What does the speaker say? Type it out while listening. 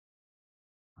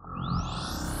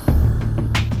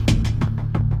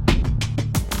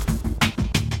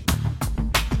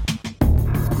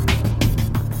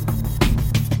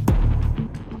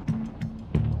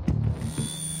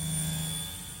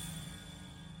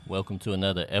Welcome to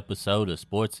another episode of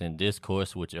Sports and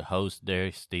Discourse with your host,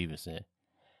 Derek Stevenson.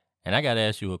 And I got to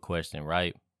ask you a question,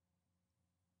 right?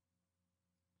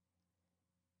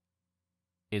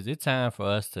 Is it time for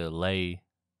us to lay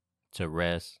to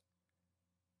rest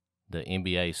the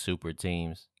NBA super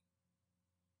teams?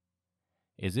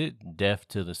 Is it death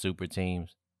to the super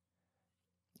teams?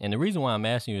 And the reason why I'm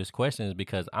asking you this question is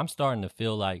because I'm starting to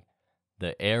feel like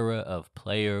the era of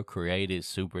player-created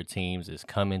super teams is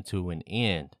coming to an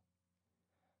end.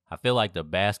 I feel like the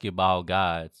basketball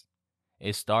gods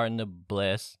is starting to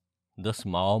bless the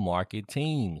small market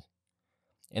teams.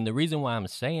 And the reason why I'm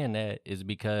saying that is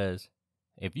because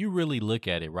if you really look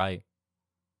at it, right,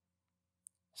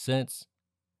 since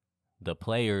the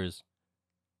players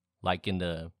like in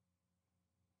the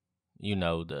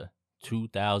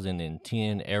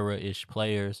 2010 era-ish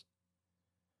players,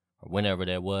 or whenever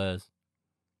that was,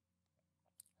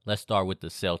 let's start with the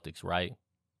Celtics, right?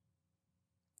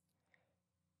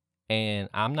 And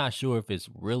I'm not sure if it's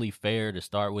really fair to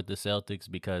start with the Celtics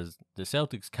because the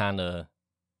Celtics kind of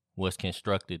was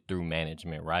constructed through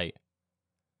management, right?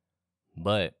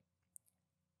 But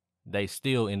they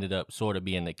still ended up sort of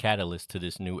being the catalyst to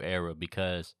this new era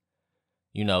because,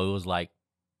 it was like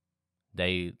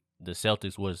the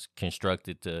Celtics was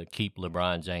constructed to keep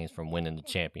LeBron James from winning the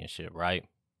championship, right?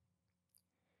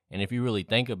 And if you really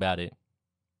think about it,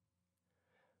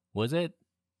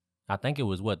 I think it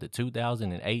was the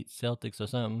 2008 Celtics or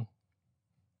something?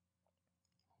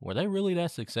 Were they really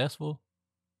that successful?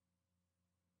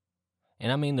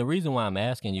 And I mean, the reason why I'm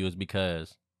asking you is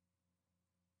because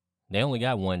they only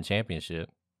got one championship.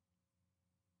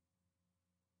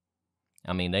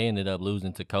 I mean, they ended up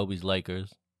losing to Kobe's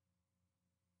Lakers.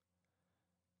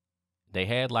 They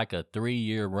had like a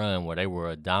 3-year run where they were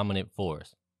a dominant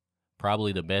force,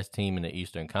 probably the best team in the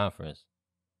Eastern Conference,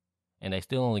 and they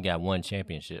still only got one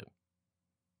championship.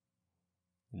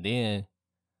 Then,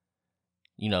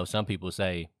 some people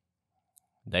say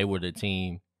they were the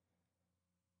team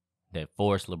that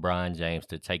forced LeBron James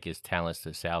to take his talents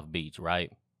to South Beach, right?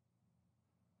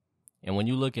 And when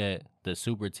you look at the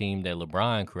super team that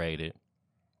LeBron created,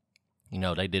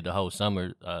 they did the whole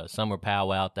summer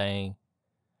powwow thing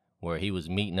where he was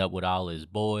meeting up with all his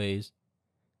boys.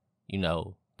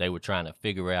 They were trying to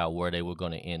figure out where they were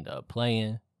going to end up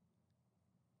playing.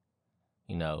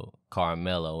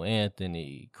 Carmelo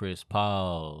Anthony, Chris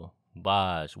Paul,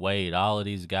 Bosh, Wade, all of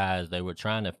these guys, they were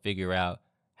trying to figure out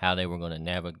how they were going to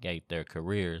navigate their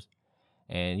careers.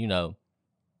 And, it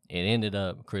ended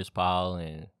up Chris Paul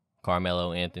and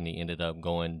Carmelo Anthony ended up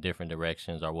going different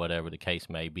directions or whatever the case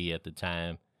may be at the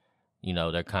time.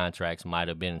 Their contracts might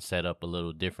have been set up a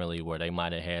little differently where they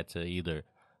might have had to either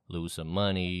lose some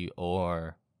money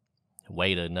or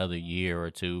wait another year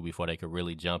or two before they could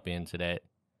really jump into that.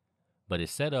 But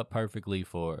it's set up perfectly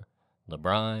for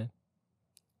LeBron,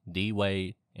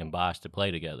 D-Wade, and Bosh to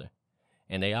play together.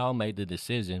 And they all made the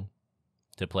decision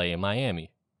to play in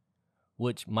Miami,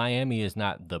 which Miami is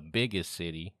not the biggest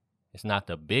city. It's not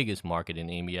the biggest market in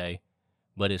the NBA,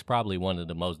 but it's probably one of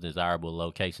the most desirable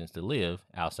locations to live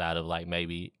outside of like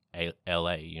maybe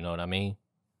LA, you know what I mean?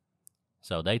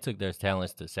 So they took their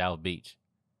talents to South Beach.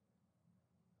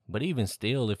 But even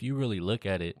still, if you really look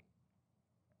at it,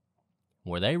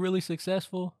 were they really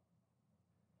successful?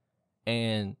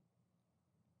 And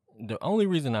the only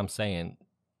reason I'm saying,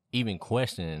 even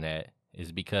questioning that,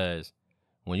 is because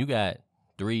when you got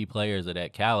 3 players of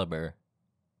that caliber,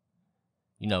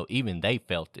 even they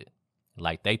felt it.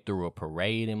 Like they threw a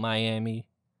parade in Miami.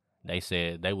 They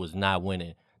said they was not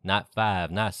winning, not 5,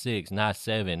 not 6, not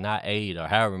 7, not 8, or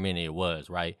however many it was,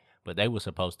 right? But they were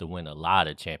supposed to win a lot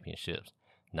of championships,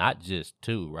 not just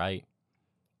 2, right?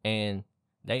 And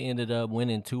they ended up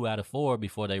winning 2 out of 4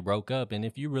 before they broke up. And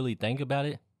if you really think about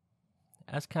it,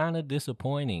 that's kind of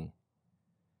disappointing.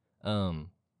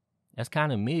 That's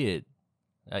kind of mid.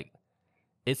 Like,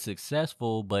 it's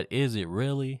successful, but is it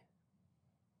really?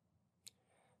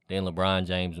 Then LeBron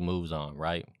James moves on,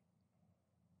 right?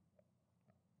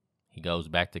 He goes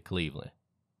back to Cleveland.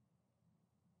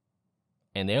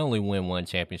 And they only win 1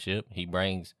 championship. He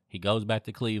goes back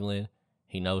to Cleveland.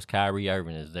 He knows Kyrie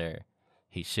Irving is there.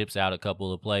 He ships out a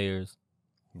couple of players,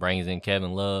 brings in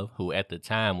Kevin Love, who at the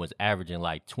time was averaging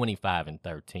like 25 and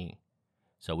 13.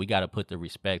 So we got to put the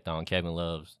respect on Kevin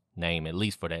Love's name, at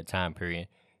least for that time period.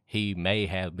 He may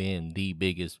have been the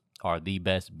biggest or the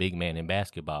best big man in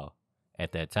basketball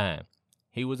at that time.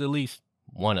 He was at least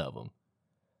one of them.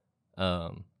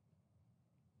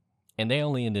 And they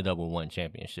only ended up with 1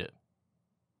 championship.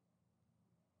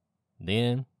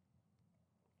 Then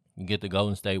you get the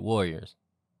Golden State Warriors.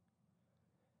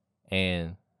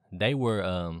 And they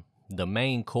were the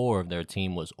main core of their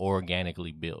team was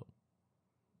organically built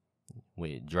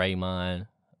with Draymond,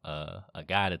 a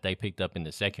guy that they picked up in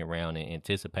the second round and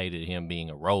anticipated him being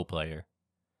a role player,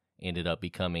 ended up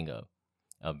becoming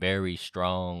a very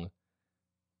strong,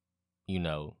 you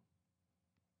know,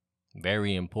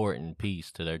 very important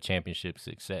piece to their championship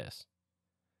success.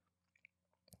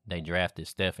 They drafted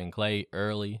Steph and Clay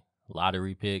early,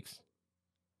 lottery picks.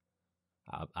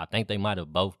 I think they might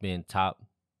have both been top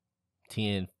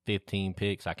 10, 15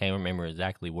 picks. I can't remember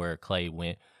exactly where Clay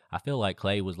went. I feel like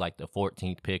Clay was like the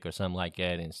 14th pick or something like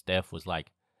that, and Steph was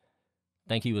like, I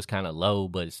think he was kind of low,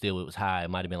 but it was high. It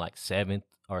might have been like 7th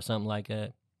or something like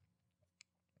that.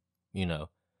 You know,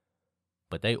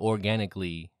 but they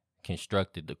organically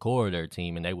constructed the core of their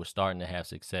team, and they were starting to have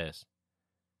success.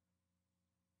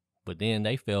 But then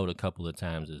they failed a couple of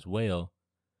times as well,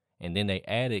 and then they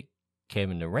added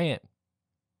Kevin Durant.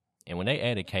 And when they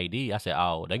added KD, I said,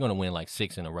 oh, they're going to win like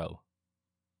 6 in a row.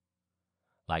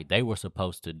 Like they were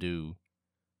supposed to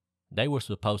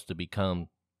become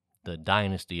the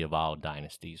dynasty of all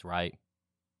dynasties, right?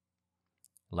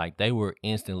 Like they were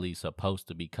instantly supposed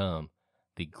to become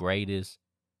the greatest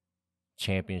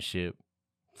championship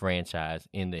franchise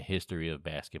in the history of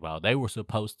basketball. They were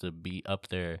supposed to be up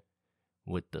there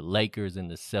with the Lakers and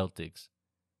the Celtics.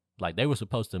 Like they were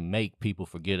supposed to make people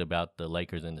forget about the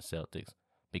Lakers and the Celtics.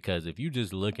 Because if you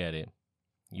just look at it,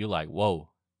 you're like, whoa,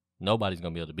 nobody's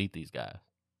going to be able to beat these guys.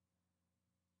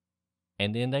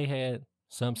 And then they had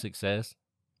some success.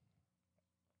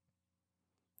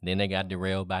 Then they got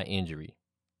derailed by injury.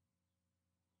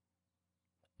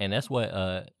 And that's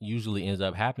what usually ends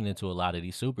up happening to a lot of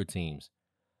these super teams.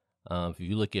 If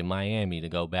you look at Miami, to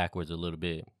go backwards a little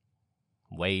bit,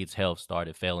 Wade's health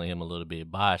started failing him a little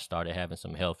bit. Bosh started having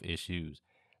some health issues.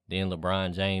 Then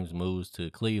LeBron James moves to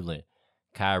Cleveland.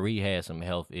 Kyrie had some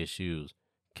health issues.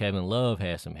 Kevin Love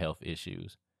had some health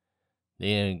issues.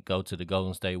 Then go to the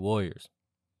Golden State Warriors.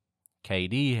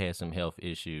 KD had some health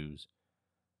issues.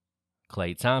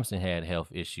 Klay Thompson had health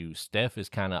issues. Steph has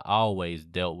kind of always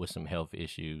dealt with some health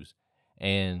issues.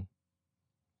 And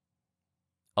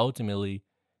ultimately,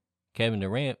 Kevin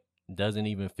Durant doesn't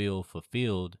even feel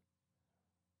fulfilled,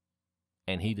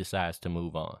 and he decides to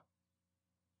move on.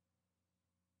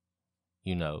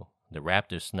 You know, the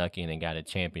Raptors snuck in and got a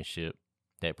championship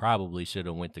that probably should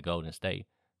have went to Golden State.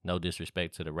 No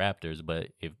disrespect to the Raptors, but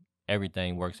if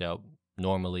everything works out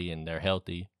normally and they're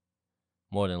healthy,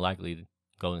 more than likely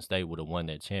Golden State would have won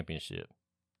that championship.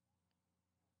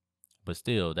 But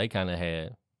still, they kind of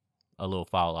had a little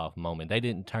fall-off moment. They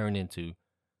didn't turn into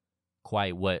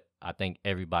quite what I think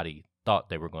everybody thought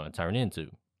they were going to turn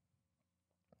into.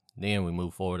 Then we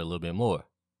move forward a little bit more.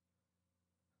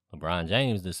 LeBron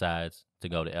James decides to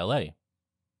go to LA.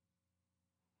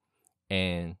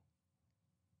 And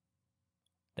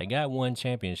they got one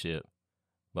championship.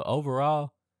 But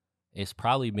overall, it's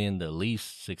probably been the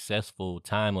least successful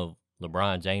time of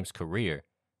LeBron James' career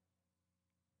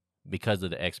because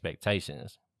of the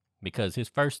expectations. Because his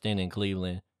first stint in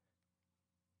Cleveland,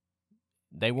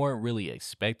 they weren't really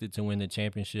expected to win the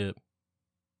championship,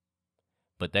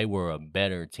 but they were a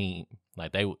better team.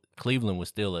 Like Cleveland was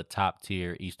still a top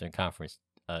tier Eastern Conference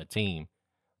team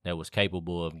that was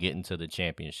capable of getting to the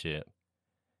championship.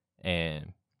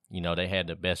 And, you know, they had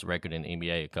the best record in the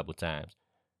NBA a couple times.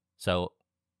 So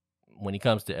when he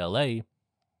comes to LA,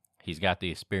 he's got the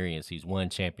experience. He's won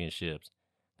championships.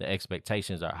 The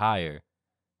expectations are higher.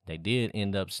 They did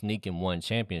end up sneaking one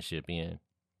championship in.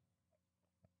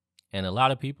 And a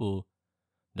lot of people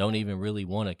don't even really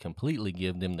want to completely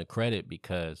give them the credit,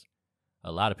 because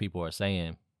a lot of people are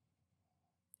saying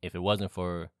if it wasn't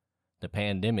for the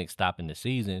pandemic stopping the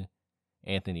season,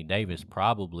 Anthony Davis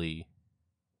probably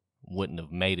wouldn't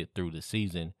have made it through the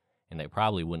season, and they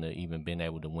probably wouldn't have even been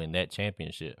able to win that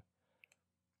championship.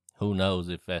 Who knows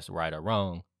if that's right or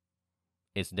wrong?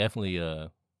 It's definitely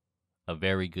a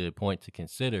very good point to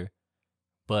consider,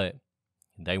 but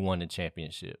they won the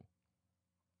championship.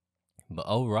 But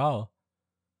overall,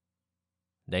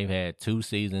 they've had 2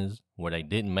 seasons where they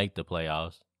didn't make the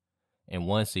playoffs and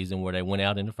 1 season where they went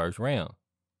out in the first round.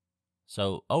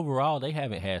 So overall, they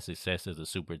haven't had success as a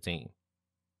super team.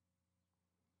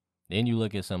 Then you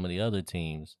look at some of the other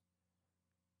teams.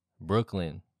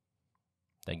 Brooklyn,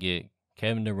 they get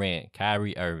Kevin Durant,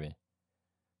 Kyrie Irving,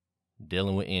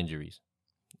 dealing with injuries.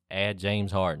 Add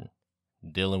James Harden,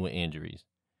 dealing with injuries.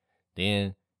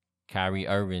 Then Kyrie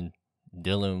Irving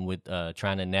dealing with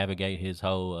trying to navigate his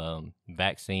whole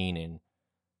vaccine and,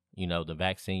 you know, the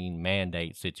vaccine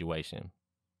mandate situation.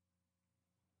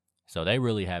 So they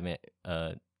really haven't,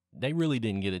 they really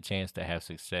didn't get a chance to have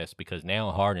success, because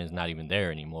now Harden's not even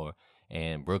there anymore.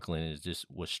 and Brooklyn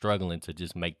was struggling to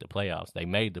just make the playoffs. They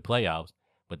made the playoffs,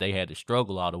 but they had to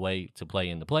struggle all the way to play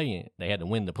in the play-in. They had to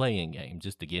win the play-in game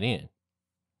just to get in.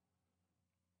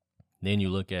 Then you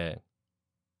look at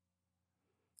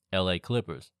LA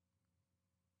Clippers.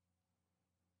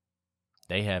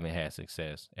 They haven't had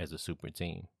success as a super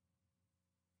team.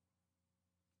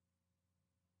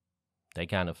 They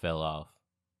kind of fell off.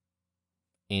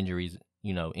 Injuries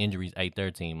ate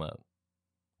their team up,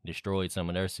 destroyed some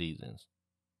of their seasons.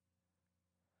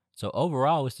 So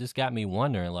overall, it's just got me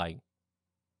wondering, like,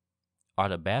 are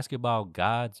the basketball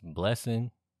gods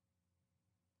blessing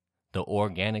the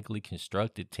organically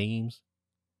constructed teams?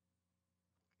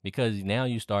 Because now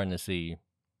you're starting to see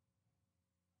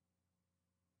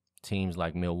teams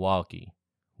like Milwaukee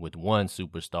with one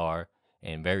superstar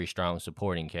and very strong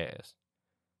supporting cast.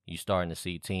 You're starting to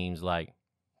see teams like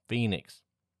Phoenix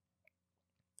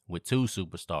with two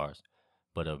superstars,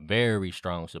 but a very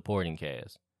strong supporting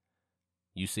cast.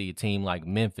 You see a team like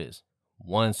Memphis,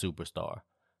 one superstar,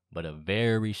 but a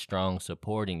very strong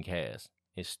supporting cast.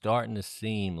 It's starting to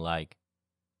seem like,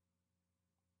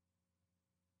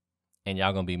 and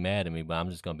y'all gonna be mad at me, but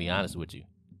I'm just gonna be honest with you.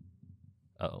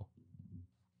 Uh-oh.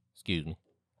 Excuse me.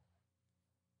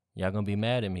 Y'all gonna be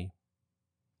mad at me.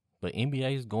 But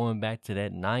NBA is going back to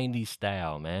that 90s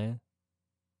style, man.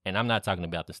 And I'm not talking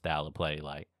about the style of play.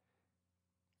 Like,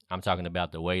 I'm talking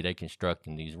about the way they're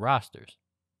constructing these rosters.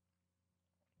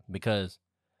 Because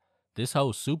this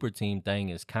whole super team thing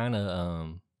is kind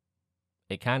of,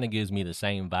 it kind of gives me the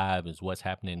same vibe as what's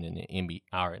happening in the NBA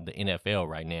or the NFL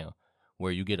right now,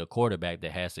 where you get a quarterback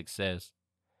that has success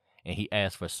and he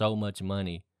asks for so much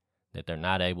money that they're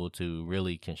not able to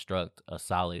really construct a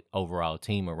solid overall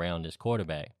team around this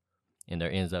quarterback. And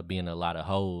there ends up being a lot of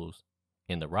holes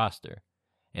in the roster.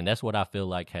 And that's what I feel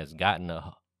like has gotten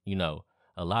a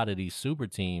lot of these super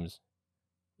teams.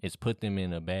 It's put them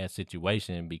in a bad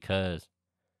situation because,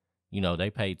 they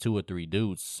pay 2 or 3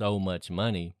 dudes so much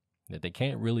money that they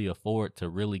can't really afford to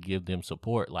really give them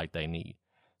support like they need.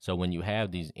 So when you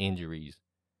have these injuries,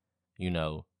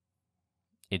 it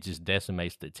just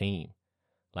decimates the team.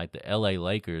 Like the LA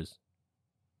Lakers,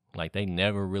 like they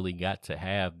never really got to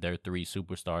have their 3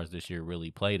 superstars this year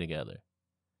really play together.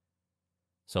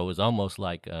 So it's almost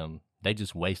like they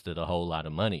just wasted a whole lot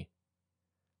of money.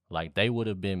 Like they would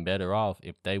have been better off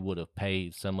if they would have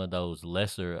paid some of those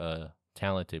lesser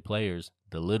talented players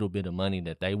the little bit of money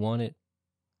that they wanted.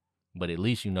 But at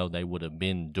least, they would have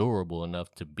been durable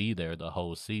enough to be there the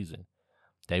whole season.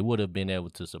 They would have been able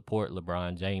to support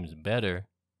LeBron James better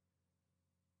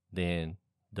than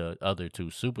the other 2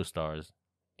 superstars,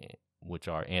 which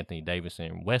are Anthony Davis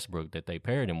and Westbrook, that they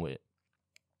paired him with.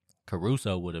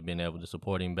 Caruso would have been able to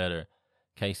support him better.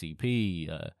 KCP,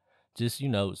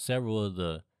 several of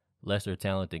the lesser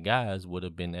talented guys would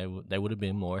have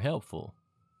been more helpful.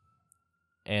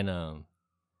 And,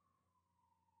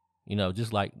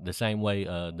 just like the same way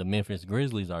the Memphis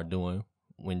Grizzlies are doing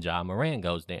when Ja Morant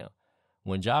goes down.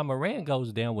 When Ja Morant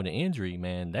goes down with an injury,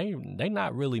 man, they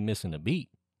not really missing a beat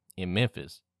in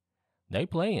Memphis. They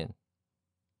playing.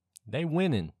 They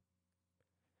winning.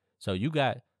 So you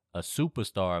got a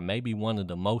superstar, maybe one of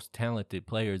the most talented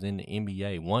players in the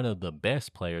NBA, one of the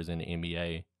best players in the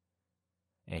NBA,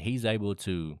 and he's able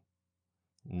to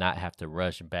not have to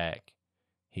rush back.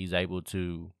 He's able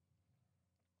to,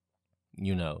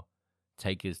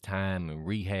 take his time and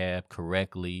rehab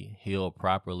correctly, heal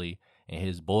properly, and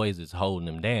his boys is holding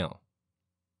him down.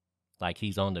 Like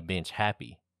he's on the bench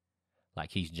happy.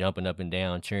 Like he's jumping up and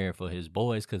down cheering for his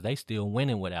boys because they still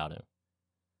winning without him.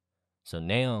 So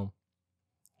now,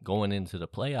 going into the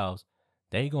playoffs,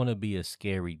 they're going to be a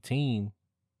scary team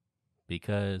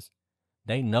because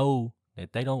they know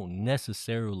that they don't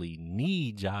necessarily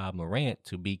need Ja Morant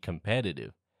to be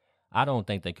competitive. I don't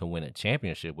think they can win a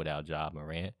championship without Ja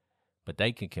Morant, but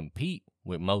they can compete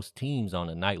with most teams on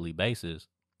a nightly basis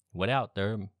without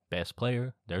their best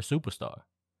player, their superstar.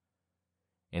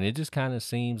 And it just kind of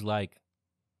seems like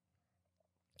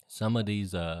some of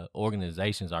these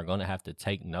organizations are going to have to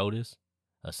take notice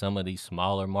of some of these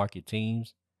smaller market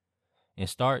teams and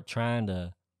start trying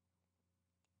to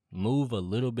move a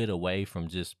little bit away from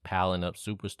just piling up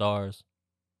superstars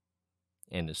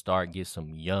and to start get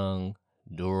some young,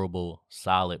 durable,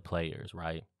 solid players,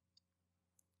 right?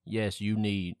 Yes, you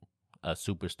need a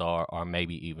superstar or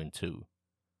maybe even 2.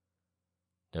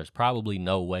 There's probably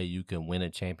no way you can win a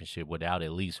championship without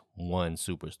at least 1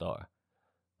 superstar.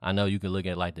 I know you can look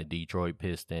at like the Detroit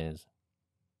Pistons,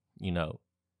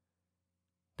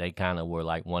 they kind of were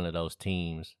like one of those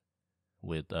teams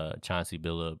with Chauncey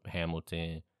Billups,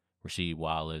 Hamilton, Rasheed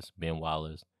Wallace, Ben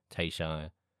Wallace,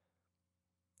 Tayshaun.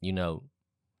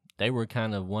 they were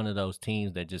kind of one of those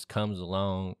teams that just comes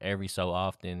along every so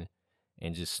often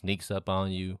and just sneaks up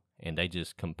on you, and they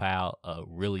just compile a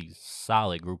really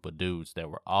solid group of dudes that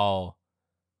were all,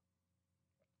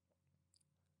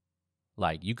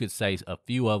 like, you could say a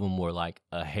few of them were like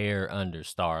a hair under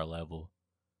star level,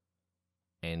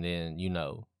 and then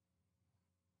a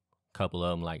couple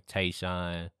of them like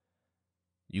Tayshaun,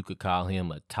 you could call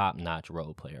him a top-notch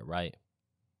role player, right?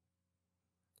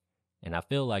 And I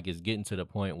feel like it's getting to the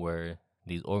point where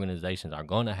these organizations are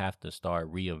going to have to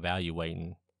start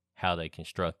reevaluating how they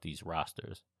construct these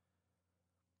rosters.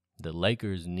 The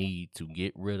Lakers need to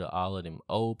get rid of all of them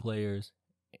old players,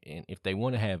 and if they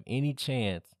want to have any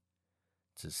chance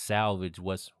to salvage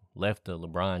what's left of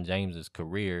LeBron James's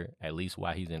career, at least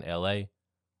while he's in LA,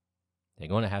 they're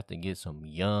going to have to get some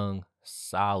young,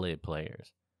 solid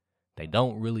players. They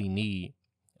don't really need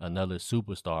another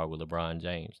superstar with LeBron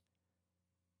James.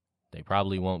 They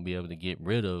probably won't be able to get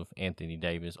rid of Anthony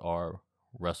Davis or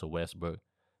Russell Westbrook.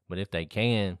 But if they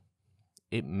can,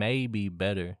 it may be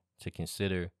better to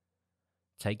consider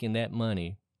taking that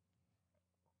money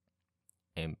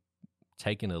and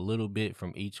taking a little bit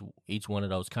from each one of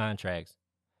those contracts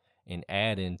and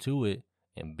adding to it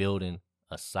and building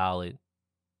a solid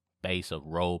base of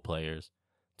role players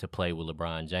to play with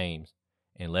LeBron James,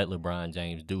 and let LeBron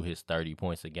James do his 30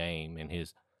 points a game and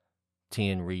his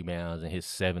 10 rebounds and his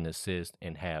 7 assists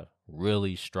and have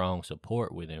really strong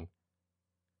support with him.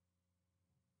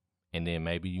 And then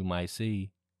maybe you might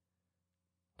see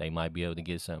they might be able to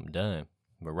get something done.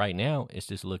 But right now, it's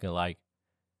just looking like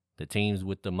the teams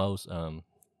with the most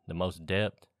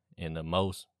depth and the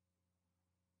most,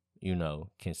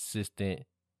 consistent,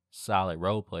 solid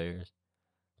role players,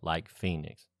 like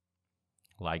Phoenix,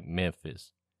 like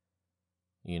Memphis,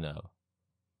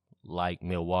 like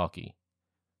Milwaukee,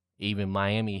 even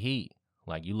Miami Heat.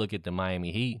 Like, you look at the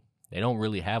Miami Heat, they don't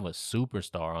really have a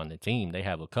superstar on the team. They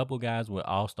have a couple guys with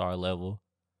all-star level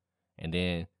and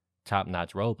then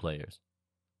top-notch role players.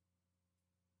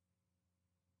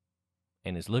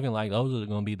 And it's looking like those are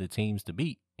going to be the teams to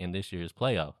beat in this year's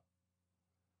playoff.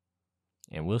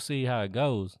 And we'll see how it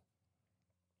goes.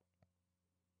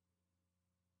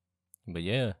 But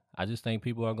yeah, I just think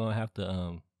people are going to have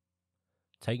to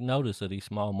take notice of these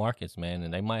small markets, man.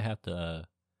 And they might have to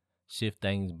shift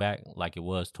things back like it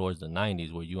was towards the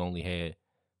 90s, where you only had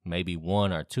maybe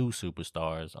one or two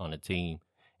superstars on a team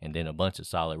and then a bunch of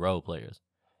solid role players.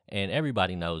 And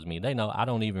everybody knows me. They know I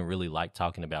don't even really like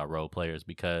talking about role players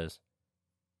because,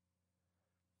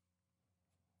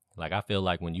 like, I feel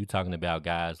like when you talking about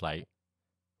guys like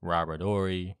Robert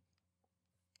Horry,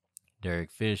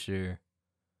 Derek Fisher,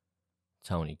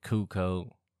 Tony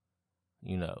Kukoc,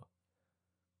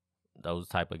 those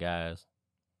type of guys,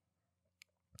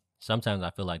 sometimes I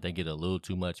feel like they get a little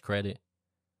too much credit.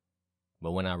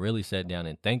 But when I really sat down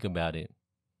and think about it,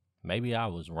 maybe I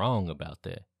was wrong about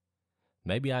that.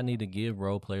 Maybe I need to give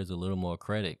role players a little more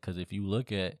credit, because if you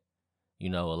look at, a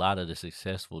lot of the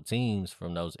successful teams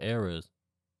from those eras,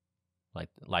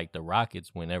 like the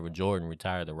Rockets, whenever Jordan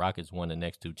retired, the Rockets won the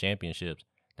next 2 championships.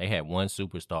 They had one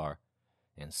superstar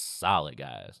and solid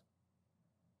guys.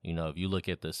 If you look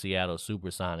at the Seattle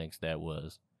Supersonics, that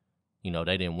was,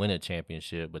 they didn't win a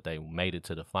championship, but they made it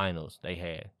to the finals. They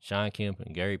had Sean Kemp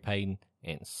and Gary Payton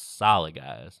and solid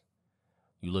guys.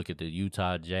 You look at the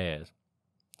Utah Jazz,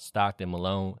 Stockton,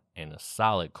 Malone, and a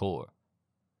solid core.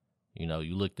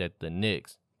 You looked at the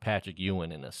Knicks, Patrick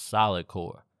Ewing and a solid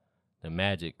core. The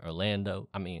Magic, the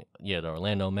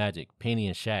Orlando Magic, Penny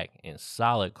and Shaq, and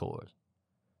solid cores.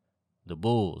 The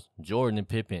Bulls, Jordan and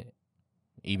Pippen,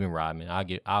 even Rodman.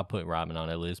 I'll put Rodman on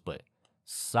that list, but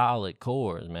solid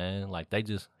cores, man. Like, they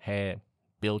just had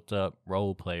built up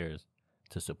role players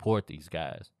to support these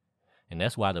guys. And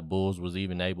that's why the Bulls was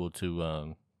even able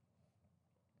to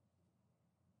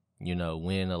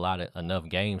win enough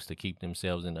games to keep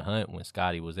themselves in the hunt when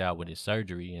Scottie was out with his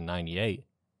surgery in 98.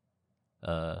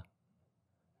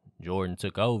 Jordan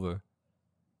took over,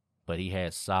 but he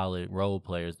had solid role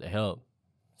players to help.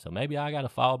 So maybe I got to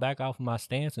fall back off of my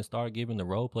stance and start giving the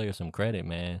role players some credit,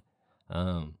 man.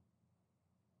 Because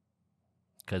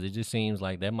it just seems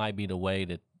like that might be the way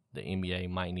that the NBA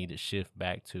might need to shift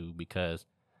back to, because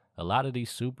a lot of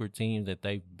these super teams that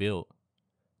they've built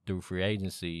through free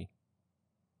agency,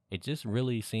 it just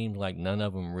really seems like none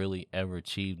of them really ever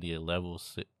achieved the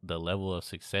level of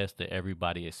success that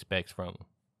everybody expects from them.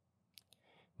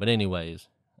 But anyways,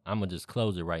 I'm going to just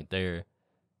close it right there.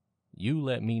 You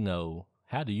let me know,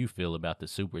 how do you feel about the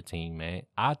super team, man?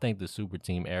 I think the super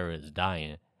team era is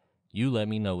dying. You let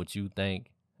me know what you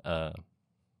think. And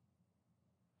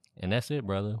that's it,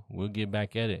 brother. We'll get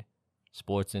back at it.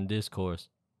 Sports and Discourse.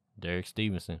 Derek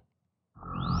Stevenson.